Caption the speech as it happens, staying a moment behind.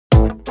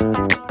Hey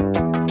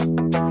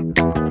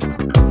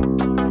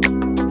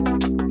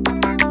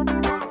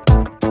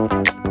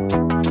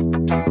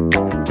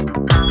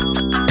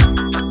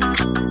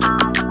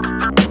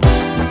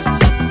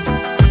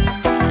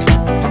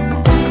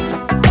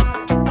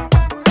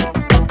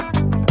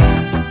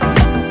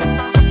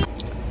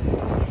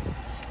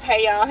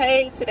y'all,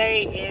 hey,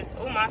 today is,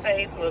 oh, my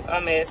face look a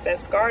mess. That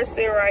scar is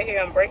still right here.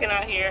 I'm breaking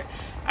out here.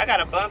 I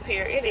got a bump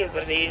here. It is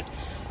what it is.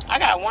 I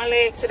got one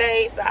leg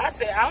today, so I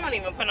said I won't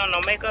even put on no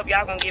makeup.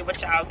 Y'all gonna get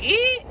what y'all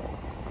get,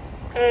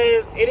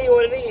 cause it is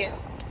what it is.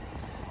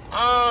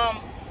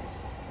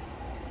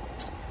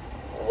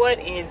 What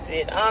is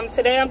it?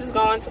 Today I'm just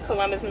going to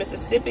Columbus,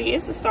 Mississippi.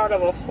 It's the start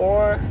of a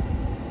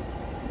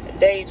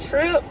 4-day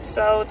trip.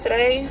 So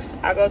today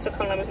I go to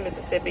Columbus,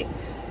 Mississippi.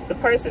 The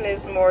person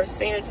is more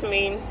senior to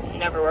me.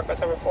 Never worked with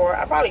her before.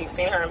 I probably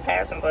seen her in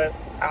passing, but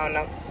I don't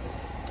know.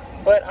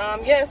 But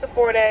yeah, it's a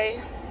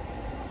 4-day.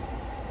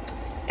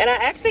 And I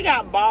actually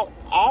got bought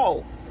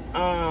off.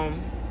 Well,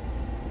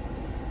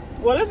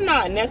 it's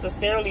not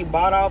necessarily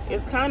bought off.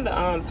 It's kind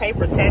of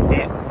paper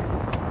tapped.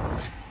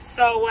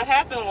 So what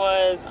happened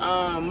was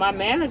my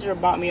manager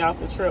bought me off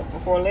the trip for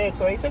 4 legs.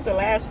 So he took the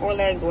last 4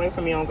 legs away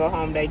from me on go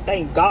home day.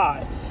 Thank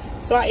God.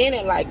 So I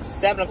ended like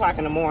 7 o'clock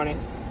in the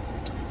morning.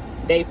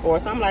 Day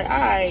 4. So I'm like, all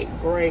right,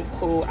 great,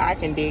 cool, I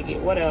can dig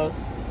it. What else?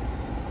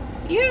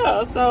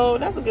 Yeah, so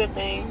that's a good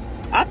thing.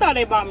 I thought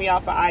they bought me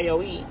off of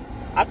IOE.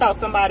 I thought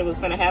somebody was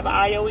gonna have an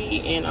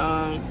IOE and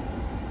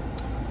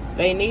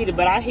they needed,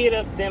 but I hit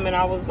up them and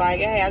I was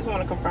like, hey, I just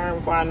want to confirm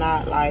before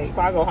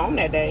I go home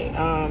that day.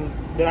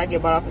 Did I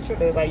get bought off the trip?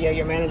 They was like, yeah,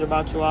 your manager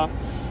bought you off.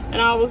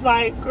 And I was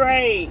like,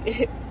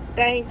 great,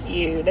 thank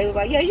you. They was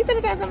like, yeah, you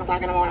finished at 7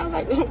 o'clock in the morning. I was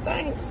like, oh,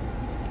 thanks.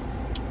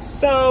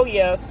 So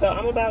yeah, so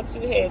I'm about to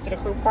head to the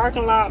crew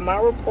parking lot. My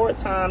report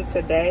time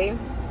today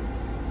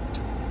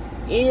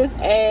is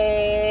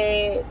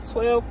at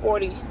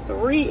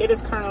 12:43. It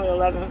is currently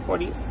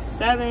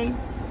 11:47.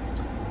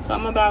 So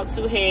I'm about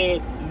to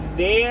head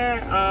there.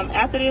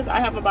 After this,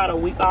 I have about a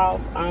week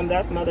off.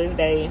 That's Mother's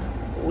Day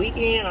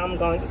weekend. I'm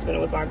going to spend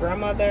it with my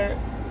grandmother.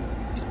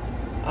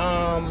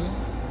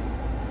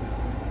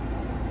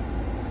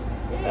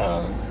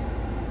 Yeah.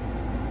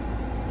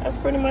 That's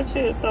pretty much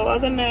it. So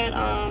other than that,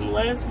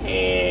 let's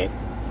head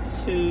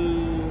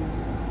to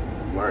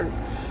work.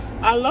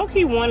 I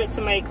low-key wanted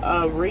to make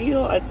a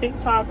reel, a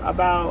TikTok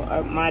about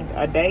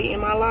a day in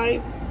my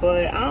life,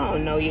 but I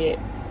don't know yet.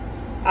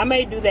 I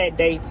may do that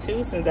day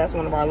too, since that's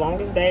one of our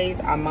longest days.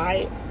 I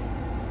might.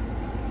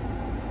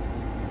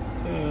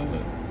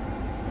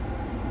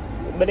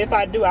 But if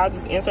I do, I'll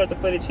just insert the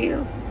footage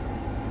here.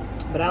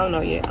 But I don't know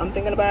yet. I'm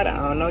thinking about it.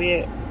 I don't know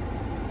yet.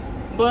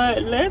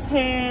 But let's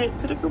head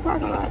to the crew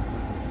parking lot.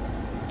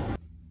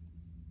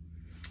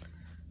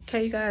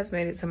 Okay, you guys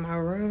made it to my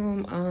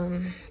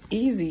room.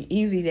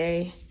 Easy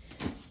day.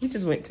 We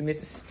just went to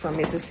from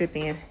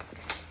Mississippi, and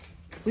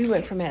we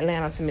went from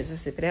Atlanta to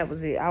Mississippi. That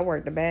was it. I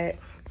worked the back.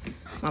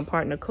 My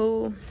partner,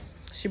 Cool,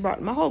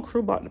 my whole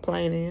crew brought the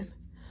plane in.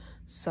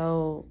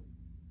 So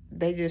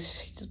she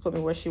just put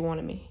me where she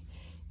wanted me,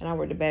 and I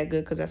worked the back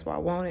good because that's what I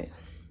wanted.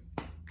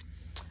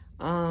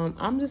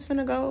 I'm just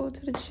finna go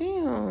to the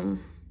gym.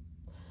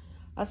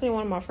 I seen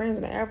one of my friends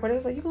in the airport. They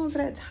was like, you going to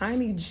that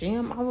tiny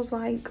gym? I was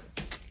like,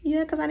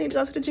 yeah, because I need to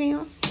go to the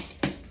gym.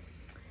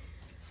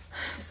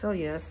 So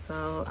yeah,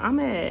 so I'm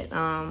at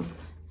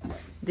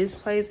this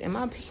place, and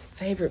my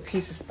favorite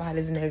pizza spot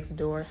is next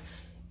door,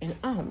 and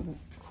I'm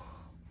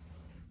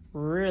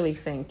really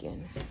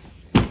thinking,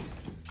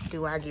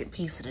 do I get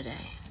pizza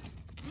today?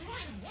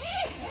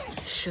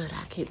 Should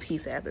I get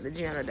pizza after the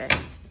gym today?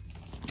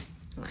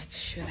 Like,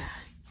 should I?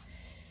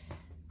 I'm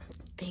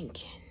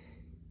thinking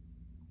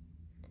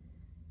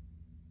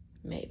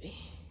maybe.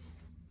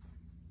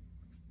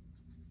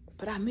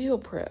 But I meal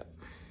prep.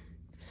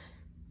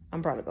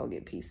 I'm probably gonna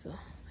get pizza,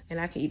 and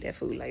I can eat that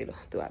food later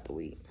throughout the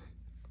week.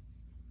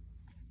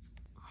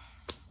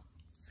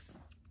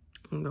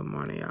 Good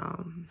morning,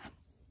 y'all.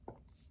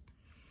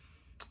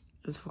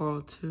 It's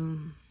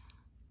 4:02.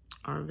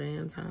 Our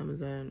van time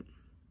is at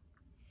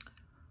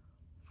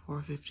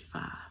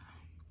 4:55.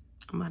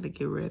 I'm about to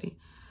get ready.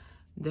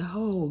 The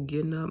whole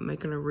getting up,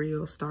 making a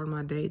reel, starting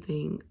my day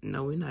thing,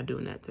 no, we're not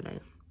doing that today.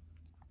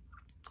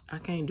 I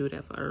can't do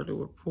that for early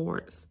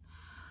reports.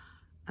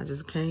 I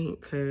just can't,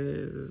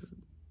 cause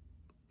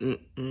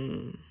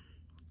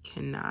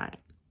cannot.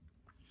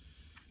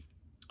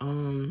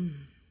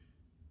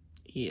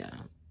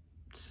 Yeah.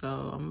 So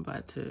I'm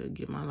about to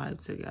get my life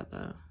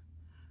together,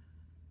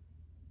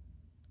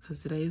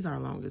 cause today is our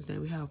longest day.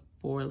 We have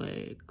 4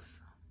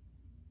 legs,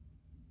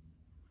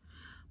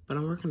 but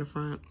I'm working the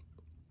front,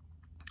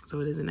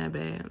 so it isn't that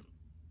bad.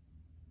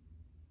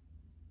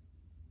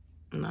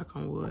 Knock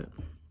on wood.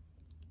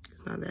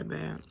 It's not that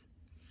bad.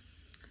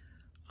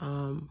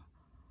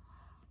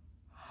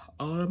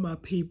 All of my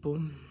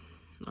people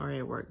are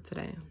at work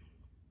today.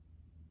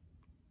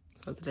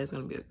 So today's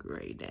gonna be a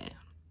great day.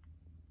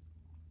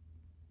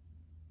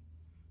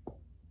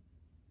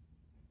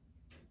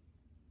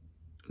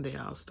 they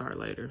all start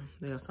later.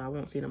 So I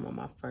won't see them on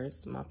my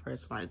first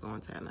flight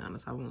going to Atlanta.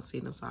 So I won't see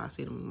them. So I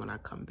see them when I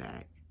come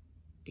back.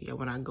 Yeah,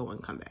 when I go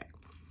and come back.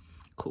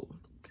 Cool.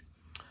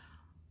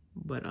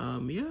 But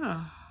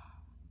yeah.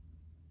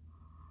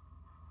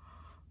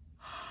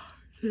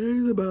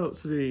 Today's about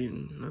to be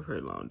a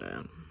pretty long day.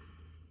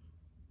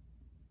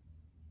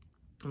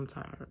 I'm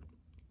tired.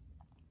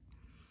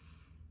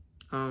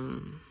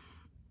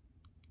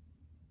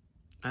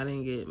 I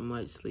didn't get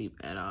much sleep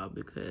at all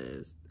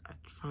because I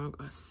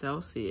drank a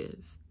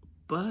Celsius,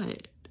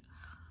 but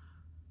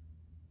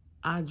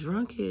I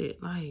drank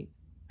it like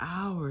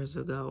hours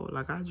ago.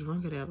 Like I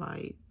drank it at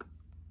like,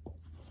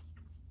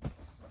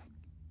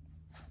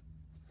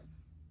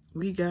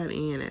 we got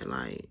in at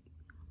like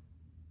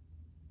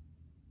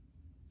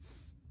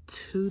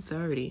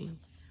 2:30.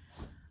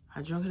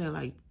 I drank it at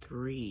like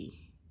 3.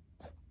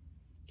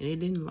 And it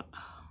didn't,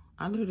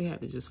 I literally had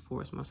to just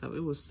force myself.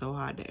 It was so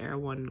hot. The air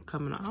wasn't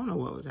coming out. I don't know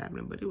what was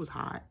happening, but it was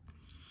hot.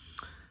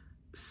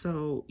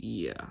 So,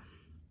 yeah.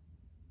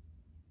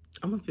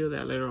 I'm going to feel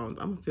that later on.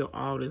 I'm going to feel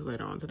all this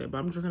later on today. But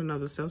I'm drinking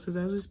another Celsius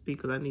as we speak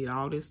because I need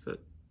all this to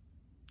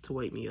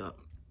wake me up.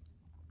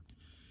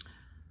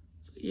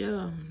 So,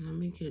 yeah. Let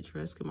me get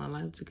dressed, get my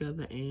life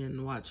together,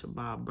 and watch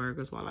Bob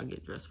Burgers while I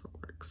get dressed for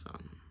work. So,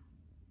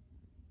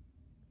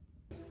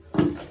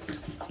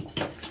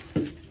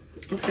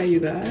 okay, you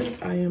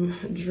guys, I am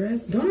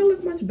dressed. Don't I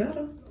look much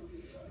better?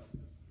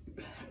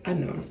 I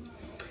know.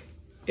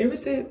 Every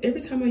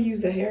time I use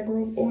the hair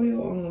growth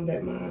oil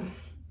that my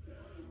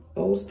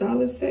old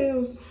stylist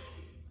sells,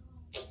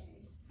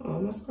 oh,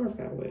 my scarf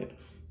got wet.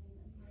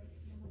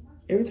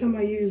 Every time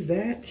I use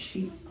that,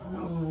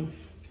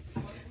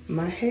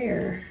 my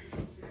hair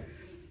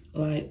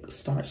like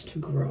starts to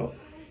grow.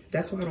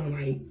 That's why I don't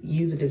like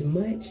use it as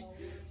much,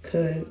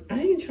 cause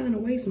I ain't trying to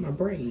waste my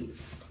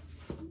braids.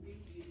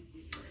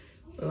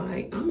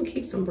 Like, I'm gonna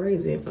keep some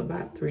braids in for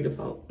about 2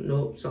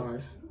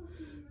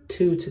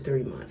 to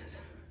 3 months.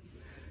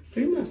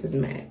 3 months is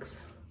max.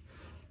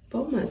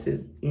 4 months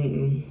is,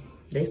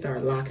 they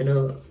start locking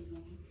up.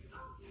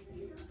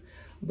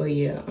 But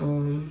yeah,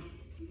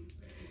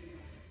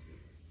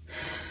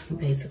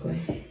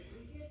 basically,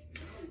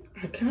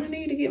 I kind of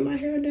need to get my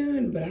hair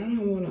done, but I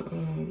don't want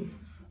to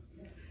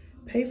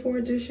pay for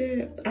it just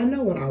yet. I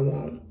know what I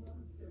want,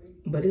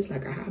 but it's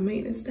like a high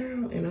maintenance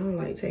style, and I don't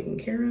like taking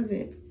care of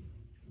it.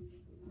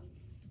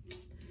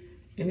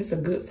 And it's a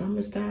good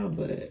summer style,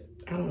 but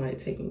I don't like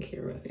taking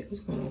care of it. What's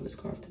going on with the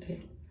scarf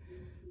today?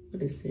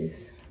 What is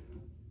this?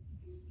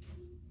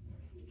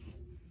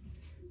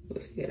 We'll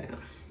figure it out.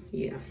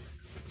 Yeah.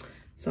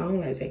 So I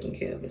don't like taking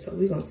care of it. So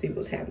we're going to see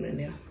what's happening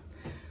there.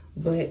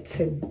 But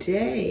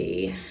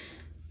today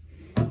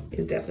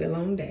is definitely a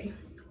long day.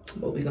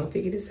 But we're going to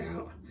figure this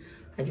out.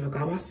 I drank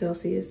all my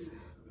Celsius.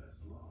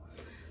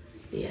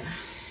 Yeah.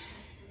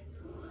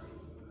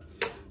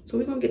 So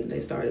we're going to get the day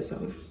started.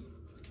 So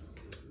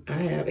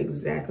I have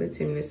exactly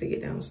 10 minutes to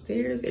get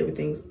downstairs.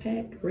 Everything's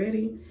packed,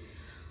 ready.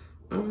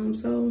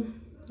 So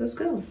let's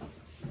go.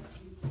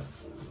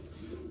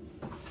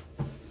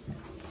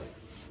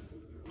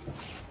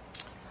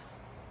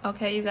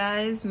 Okay, you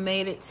guys,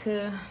 made it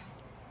to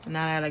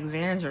not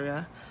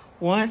Alexandria.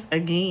 Once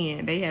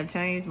again, they have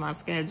changed my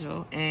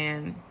schedule,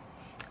 and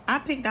I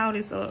picked all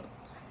this up.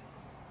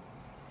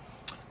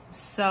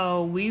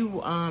 So we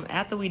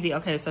after we did,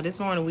 okay, so this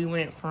morning we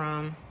went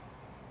from,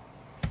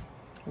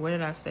 where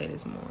did I stay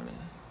this morning?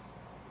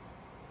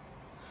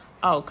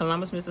 Oh,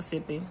 Columbus,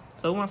 Mississippi.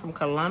 So we went from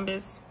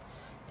Columbus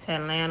to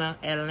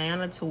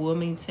Atlanta to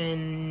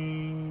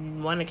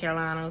Wilmington, one of the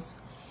Carolinas,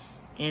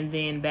 and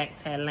then back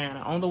to Atlanta.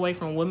 On the way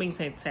from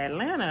Wilmington to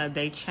Atlanta,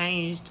 they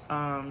changed,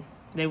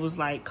 they was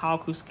like call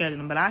crew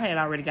scheduling, but I had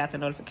already got the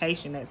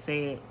notification that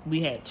said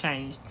we had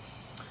changed.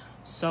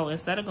 So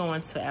instead of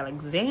going to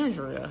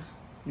Alexandria,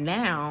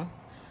 now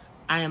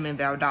I am in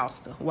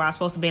Valdosta, where I was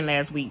supposed to be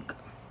last week.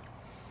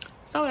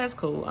 So that's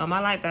cool. I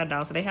like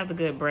Valdosta. They have the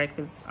good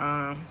breakfast.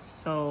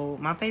 So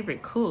my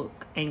favorite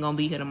cook ain't gonna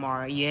be here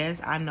tomorrow.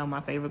 Yes, I know my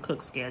favorite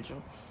cook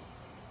schedule.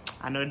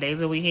 I know the days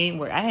that we ain't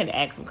work. I had to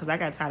ask him because I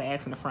got tired of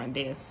asking the front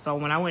desk. So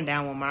when I went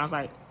down one morning, I was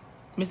like,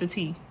 Mr.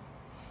 T,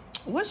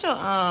 what's your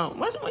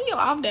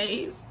off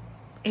days?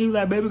 And he was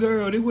like, baby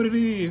girl, this what it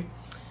is.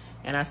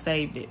 And I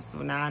saved it, so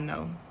now I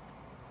know.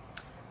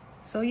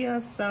 So yeah,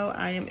 so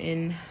I am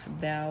in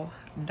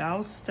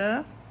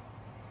Valdosta.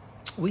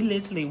 We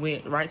literally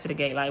went right to the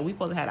gate. Like, we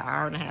supposed to have an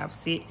hour and a half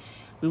sit.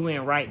 We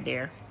went right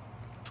there.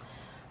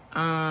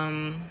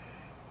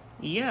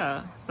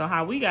 Yeah, so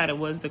how we got it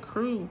was the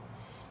crew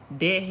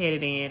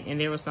deadheaded in, and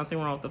there was something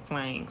wrong with the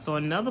plane. So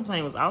another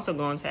plane was also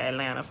going to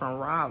Atlanta from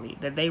Raleigh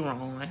that they were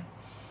on.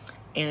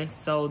 And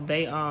so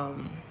they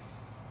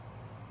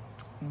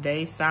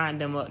signed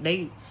them up.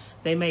 They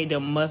made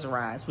them must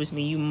rides, which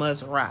means you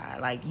must ride.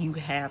 Like, you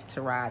have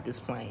to ride this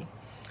plane.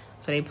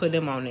 So they put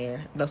them on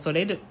there. So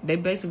they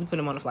basically put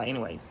them on the flight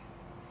anyways.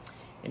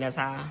 And that's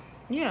how,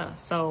 yeah.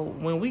 So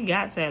when we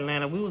got to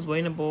Atlanta, we was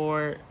waiting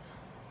aboard.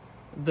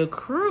 The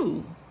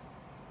crew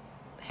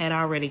had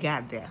already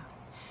got there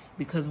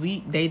because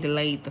they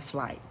delayed the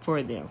flight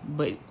for them.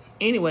 But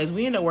anyways,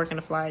 we ended up working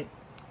the flight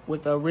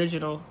with the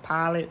original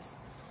pilots.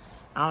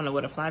 I don't know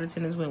where the flight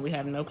attendants went. We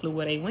have no clue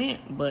where they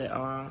went, but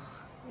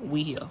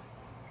we here.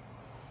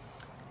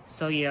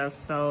 So yeah,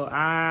 so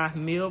I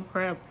meal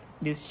prep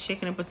this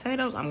chicken and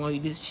potatoes. I'm gonna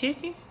eat this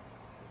chicken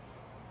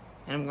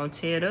and I'm gonna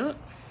tear it up.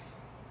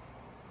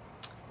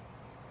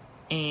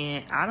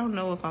 And I don't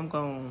know if I'm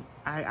going,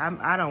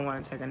 I don't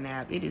want to take a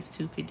nap. It is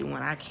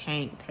 2:51. I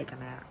can't take a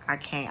nap.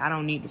 I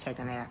don't need to take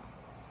a nap.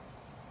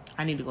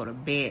 I need to go to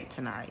bed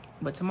tonight.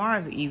 But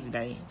tomorrow's an easy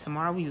day.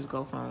 Tomorrow we just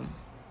go from,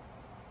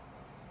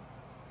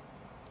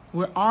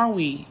 where are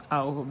we?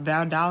 Oh,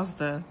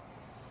 Valdosta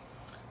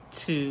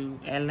to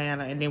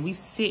Atlanta. And then we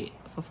sit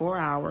for 4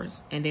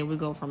 hours. And then we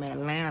go from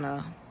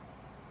Atlanta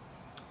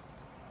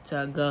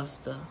to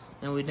Augusta.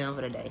 And we're done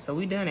for the day. So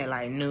we done at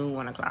like noon,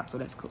 1 o'clock. So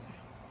that's cool.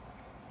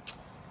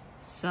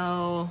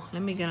 So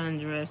let me get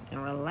undressed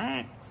and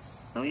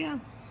relax. So yeah.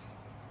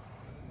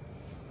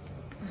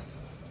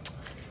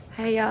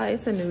 Hey y'all,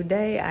 it's a new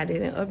day. I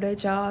didn't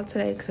update y'all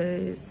today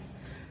because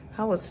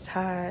I was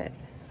tired.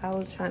 I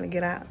was trying to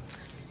get out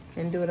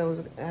and do what I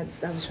was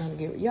trying to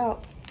get.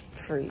 Y'all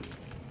freeze.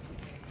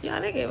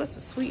 Y'all, they gave us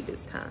the sweet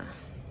this time.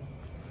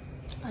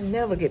 I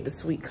never get the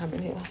sweet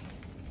coming here.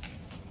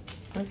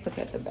 Let's look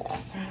at the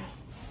bathroom.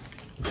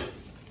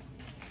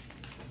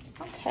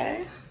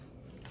 Okay.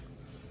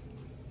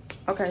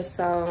 Okay,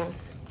 so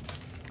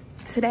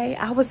today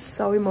I was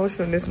so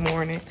emotional this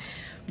morning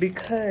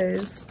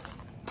because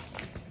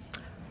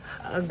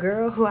a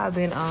girl who I've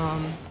been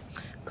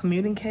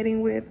communicating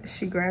with,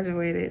 she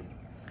graduated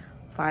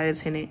flight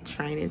attendant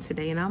training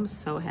today, and I'm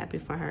so happy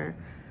for her.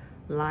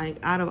 Like,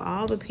 out of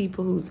all the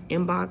people who's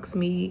inboxed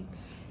me,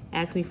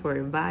 asked me for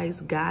advice,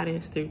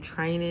 guidance through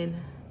training,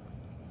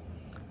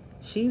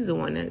 she's the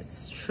one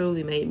that's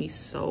truly made me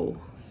so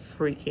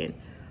freaking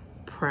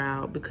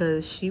proud,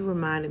 because she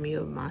reminded me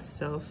of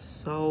myself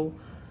so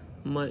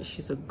much.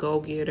 She's a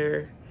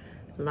go-getter.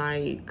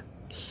 Like,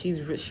 she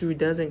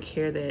doesn't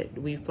care that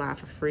we fly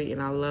for free,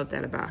 and I love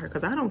that about her,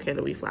 because I don't care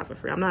that we fly for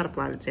free. I'm not a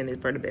flight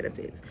attendant for the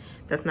benefits.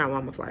 That's not why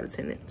I'm a flight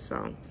attendant.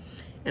 So,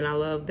 and I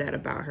love that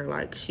about her.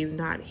 Like, she's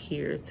not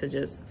here to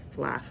just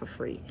fly for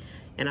free,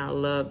 and I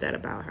love that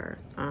about her.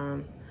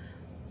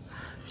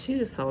 She's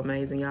just so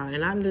amazing, y'all.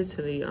 And I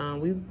literally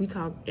we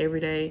talk every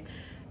day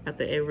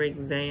after every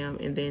exam,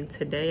 and then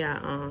today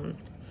I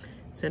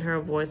sent her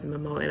a voice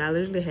memo, and I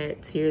literally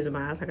had tears in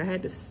my eyes. Like, I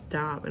had to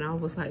stop, and I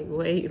was like,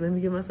 wait, let me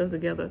get myself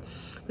together,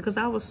 because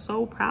I was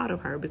so proud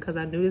of her, because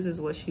I knew this is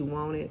what she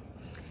wanted,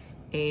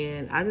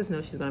 and I just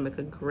know she's gonna make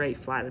a great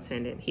flight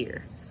attendant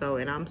here. So,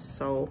 and I'm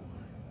so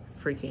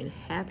freaking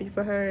happy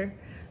for her.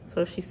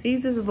 So if she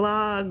sees this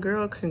vlog,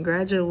 girl,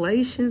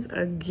 congratulations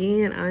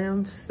again. I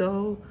am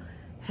so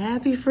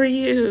happy for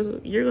you.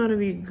 You're gonna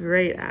be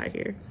great out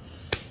here.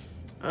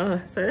 So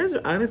that's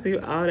honestly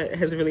all that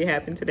has really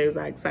happened today. Was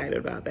I excited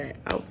about that?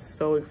 I was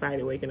so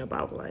excited waking up.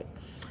 I was like,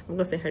 I'm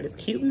gonna send her this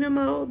cute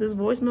memo, this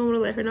voice memo, to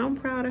let her know I'm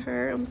proud of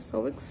her. I'm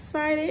so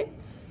excited.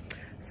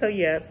 So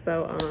yeah,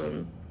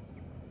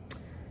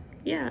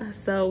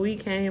 so we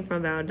came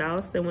from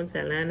Valdosta, went to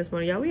Atlanta this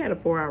morning. Y'all, we had a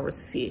 4-hour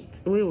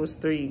sit. It was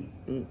 3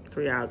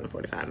 hours and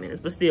 45 minutes,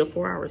 but still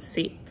 4-hour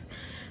sit.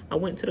 I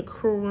went to the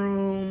crew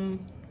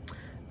room.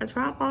 I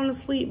tried falling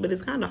asleep, but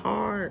it's kind of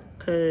hard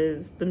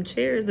because the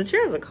chairs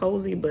are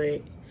cozy,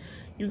 but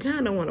you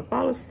kind of want to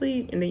fall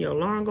asleep, and then your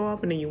alarm go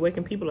off, and then you're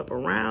waking people up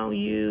around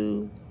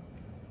you.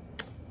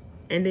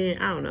 And then,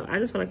 I don't know. I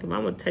just feel like if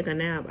I'm going to take a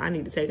nap, I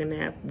need to take a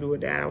nap, do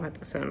it that. I don't have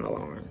to set an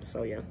alarm.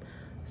 So, yeah.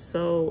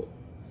 So,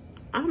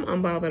 I'm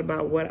unbothered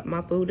about what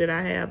my food that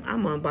I have.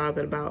 I'm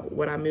unbothered about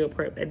what I meal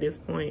prep at this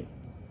point,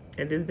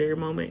 at this very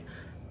moment.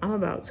 I'm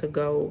about to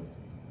go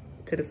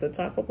to this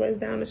taco place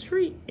down the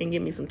street and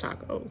get me some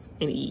tacos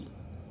and eat.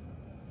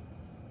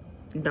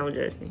 Don't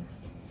judge me.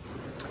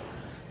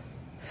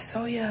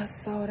 So yeah,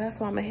 so that's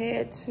what I'm gonna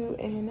head to,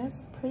 and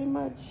that's pretty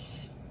much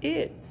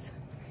it.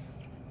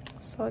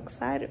 So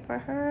excited for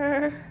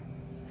her.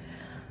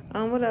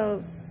 What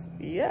else?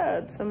 Yeah,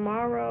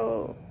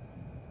 tomorrow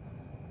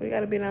we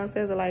gotta be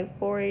downstairs at like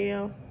 4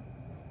 a.m.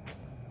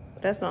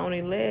 But that's the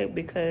only leg,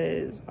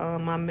 because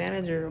my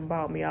manager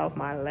bought me off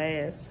my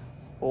last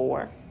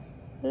 4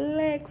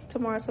 legs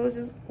tomorrow, so it's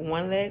just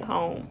 1 leg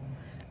home.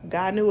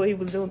 God knew what he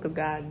was doing, because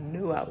God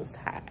knew I was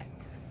tired.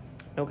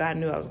 No, God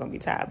knew I was gonna be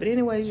tired. But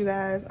anyways, you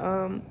guys,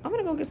 I'm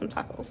gonna go get some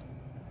tacos.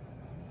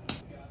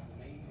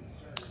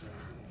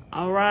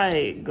 All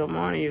right, good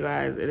morning, you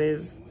guys. It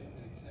is,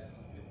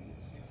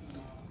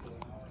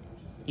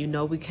 you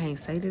know, we can't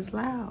say this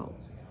loud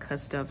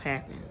because stuff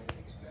happens.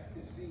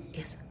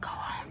 It's go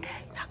home day,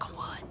 knock on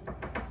wood.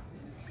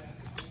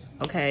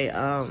 Okay,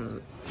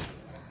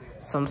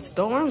 some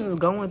storms is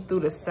going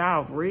through the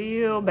South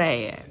real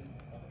bad.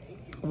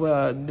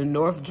 Well, the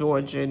North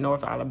Georgia,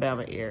 North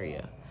Alabama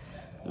area.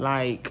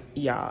 Like,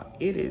 y'all,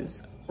 it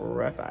is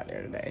rough out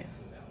there today.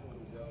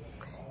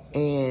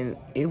 And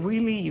if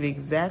we leave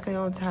exactly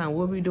on time,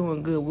 we'll be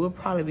doing good. We'll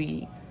probably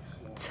be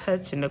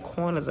touching the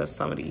corners of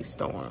some of these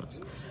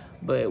storms.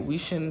 But we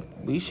shouldn't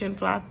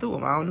fly through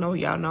them. I don't know.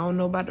 Y'all don't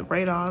know about the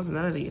radars,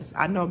 none of this.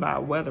 I know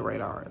about weather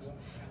radars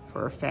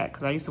for a fact,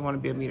 because I used to want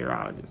to be a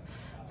meteorologist.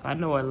 So I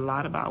know a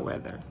lot about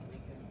weather.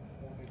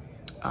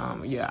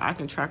 Yeah, I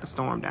can track a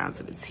storm down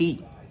to the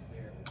T.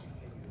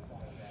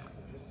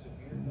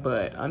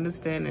 But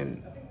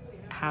understanding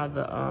how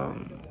the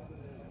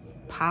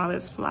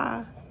pilots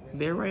fly,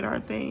 their radar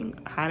thing,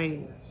 how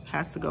they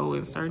has to go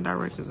in certain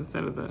directions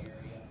instead of the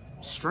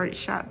straight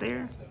shot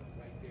there,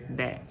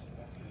 that.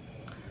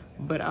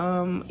 But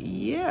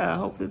yeah,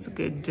 hopefully it's a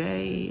good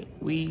day.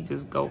 We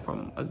just go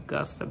from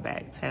Augusta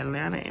back to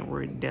Atlanta and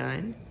we're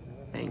done.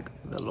 Thank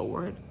the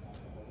Lord.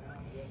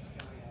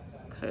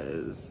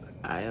 Cause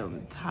I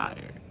am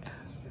tired.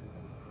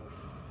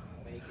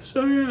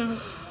 So yeah.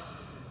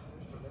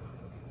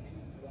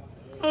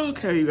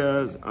 Okay, you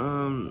guys.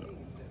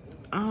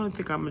 I don't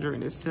think I'm gonna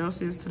drink this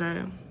Celsius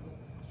today,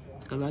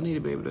 cause I need to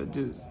be able to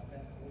just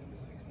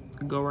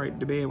go right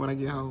to bed when I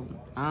get home.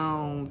 I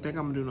don't think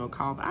I'm gonna do no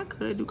coffee. I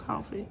could do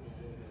coffee,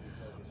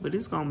 but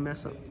it's gonna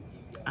mess up.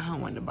 I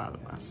don't want to bother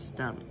my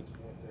stomach.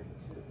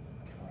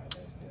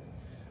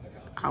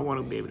 I want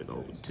to be able to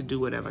go to do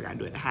whatever I gotta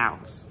do at the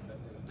house.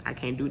 I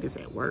can't do this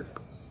at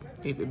work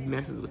if it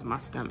messes with my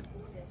stomach.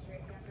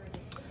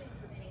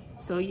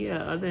 So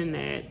yeah, other than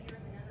that,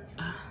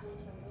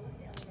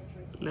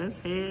 let's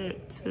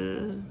head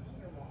to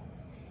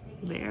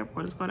the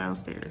airport. Let's go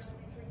downstairs.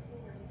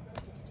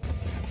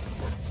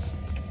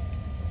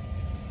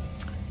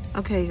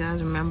 Okay, you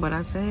guys, remember what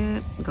I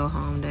said? Go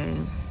home day.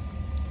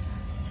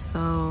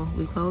 So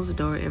we closed the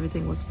door.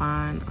 Everything was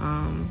fine.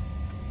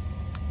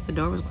 The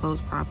door was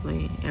closed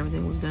properly.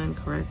 Everything was done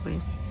correctly.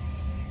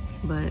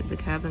 But the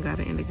captain got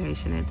an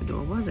indication that the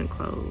door wasn't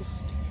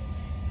closed.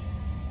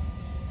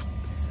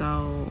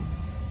 So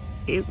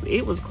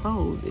it was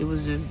closed. It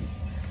was just,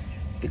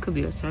 it could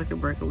be a circuit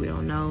breaker. We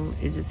don't know.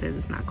 It just says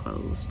it's not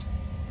closed.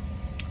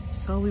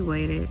 So we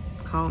waited,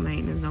 called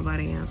maintenance,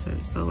 nobody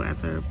answered. So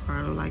after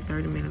probably like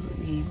 30 minutes,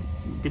 he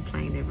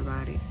deplaned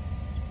everybody.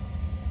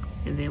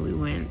 And then we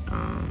went,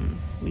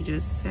 we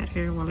just sat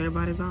here while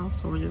everybody's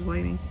off. So we're just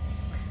waiting.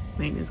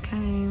 Maintenance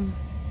came.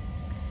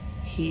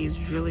 He's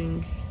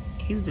drilling.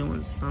 He's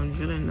doing some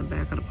drilling in the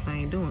back of the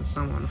plane, doing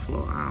something on the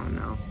floor. I don't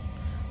know.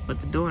 But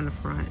the door in the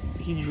front,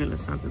 he's drilling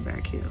something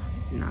back here.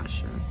 Not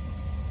sure.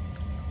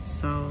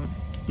 So,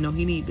 you know,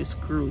 he needed to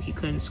screw. He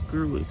couldn't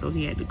screw it. So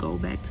he had to go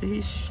back to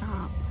his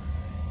shop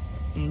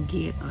and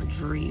get a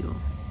drill.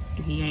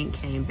 And he ain't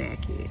came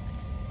back yet.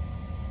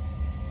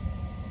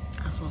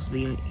 I'm supposed to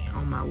be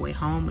on my way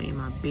home in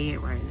my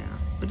bed right now.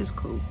 But it's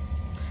cool.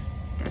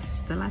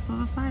 That's the life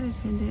of a flight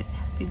attendant.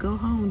 Happy go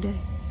home day.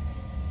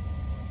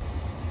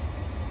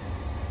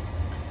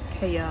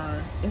 Okay,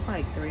 y'all. It's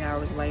like 3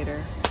 hours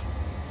later.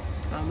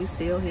 We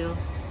still here.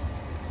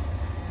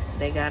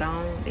 They got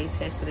on. They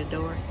tested the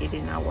door. It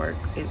did not work.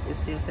 It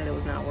still said it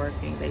was not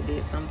working. They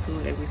did something to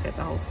it. They reset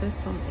the whole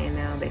system. And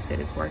now they said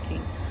it's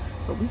working.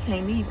 But we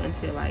can't leave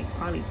until like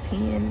probably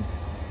 10.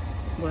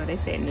 Well, they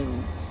said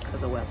noon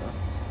because of weather.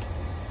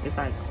 It's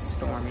like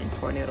storming,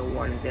 tornado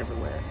warnings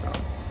everywhere. So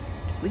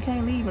we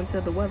can't leave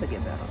until the weather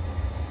get better.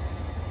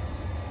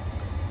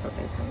 So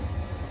stay tuned.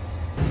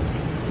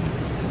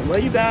 Well,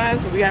 you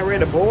guys, we got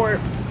ready to board.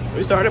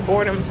 We started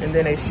boarding, and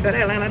then they shut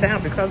Atlanta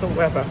down because of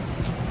weather.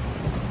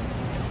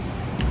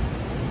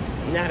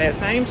 Now that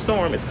same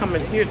storm is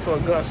coming here to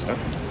Augusta.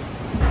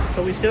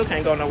 So we still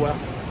can't go nowhere.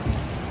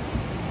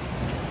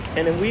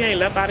 And if we ain't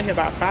left out of here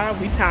by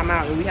 5, we time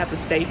out and we have to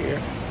stay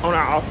here on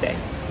our off day.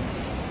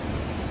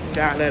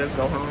 God let us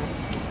go home.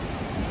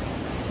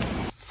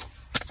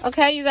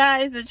 Okay, you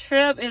guys, the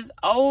trip is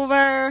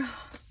over.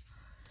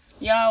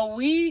 Y'all,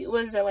 we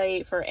was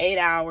delayed for 8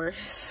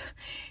 hours.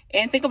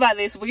 And think about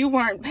this, we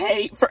weren't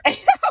paid for 8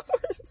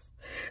 hours.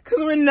 Because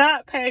we're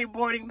not paid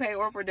boarding pay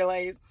or for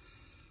delays.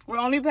 We're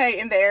only paid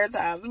in the air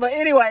times. But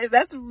anyways,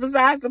 that's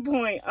besides the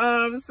point.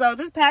 So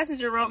this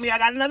passenger wrote me, I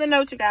got another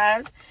note, you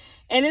guys.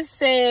 And it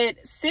said,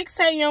 6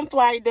 a.m.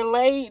 flight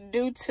delayed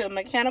due to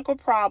mechanical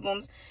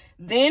problems.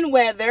 Then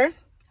weather,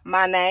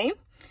 my name,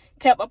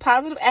 kept a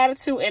positive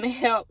attitude and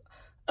helped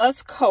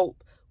us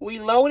cope. We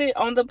loaded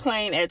on the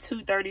plane at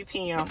 2:30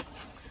 p.m.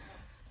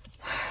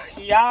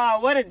 Y'all,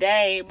 what a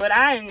day. But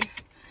I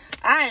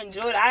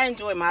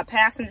enjoyed my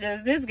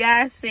passengers. This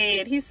guy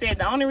said, he said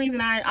the only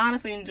reason I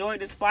honestly enjoyed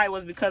this flight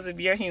was because of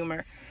your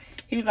humor.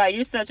 He was like,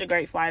 you're such a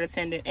great flight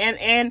attendant.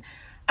 And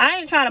I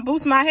ain't trying to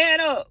boost my head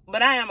up,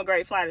 but I am a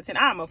great flight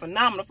attendant. I'm a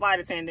phenomenal flight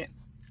attendant.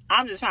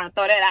 I'm just trying to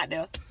throw that out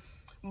there.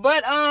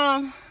 But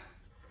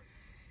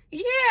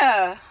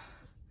yeah.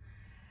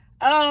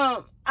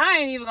 I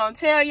ain't even gonna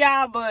tell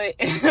y'all, but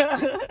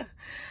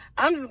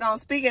I'm just gonna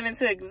speak it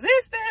into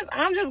existence.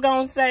 I'm just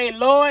gonna say,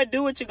 Lord,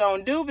 do what you're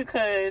gonna do,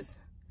 because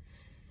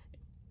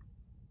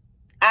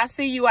I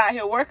see you out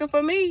here working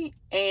for me,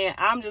 and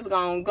I'm just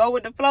gonna go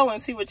with the flow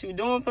and see what you're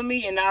doing for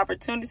me and the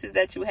opportunities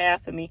that you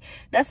have for me.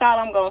 That's all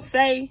I'm gonna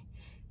say,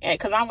 and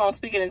because I'm gonna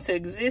speak it into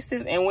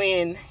existence, and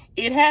when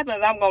it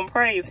happens, I'm gonna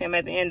praise him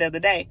at the end of the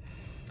day.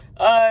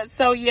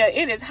 So yeah,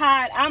 it is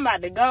hot. I'm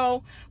about to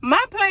go.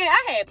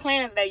 I had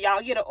plans today,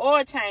 y'all. Get an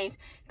oil change,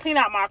 clean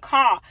out my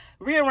car,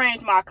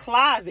 rearrange my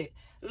closet.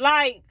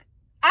 Like,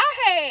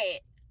 I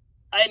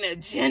had an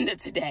agenda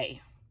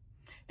today.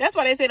 That's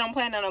why they said I'm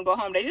planning on go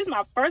home day. This is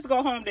my first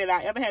go home that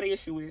I ever had an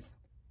issue with.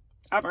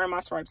 I've earned my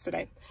stripes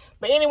today.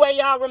 But anyway,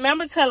 y'all,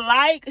 remember to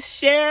like,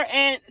 share,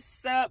 and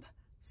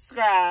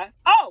subscribe.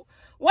 Oh,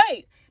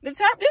 wait. This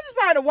is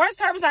probably the worst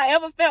turbulence I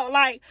ever felt.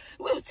 Like,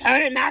 we were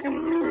turning,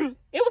 knocking.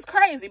 It was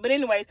crazy. But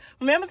anyways,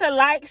 remember to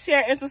like,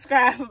 share, and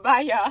subscribe.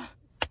 Bye, y'all.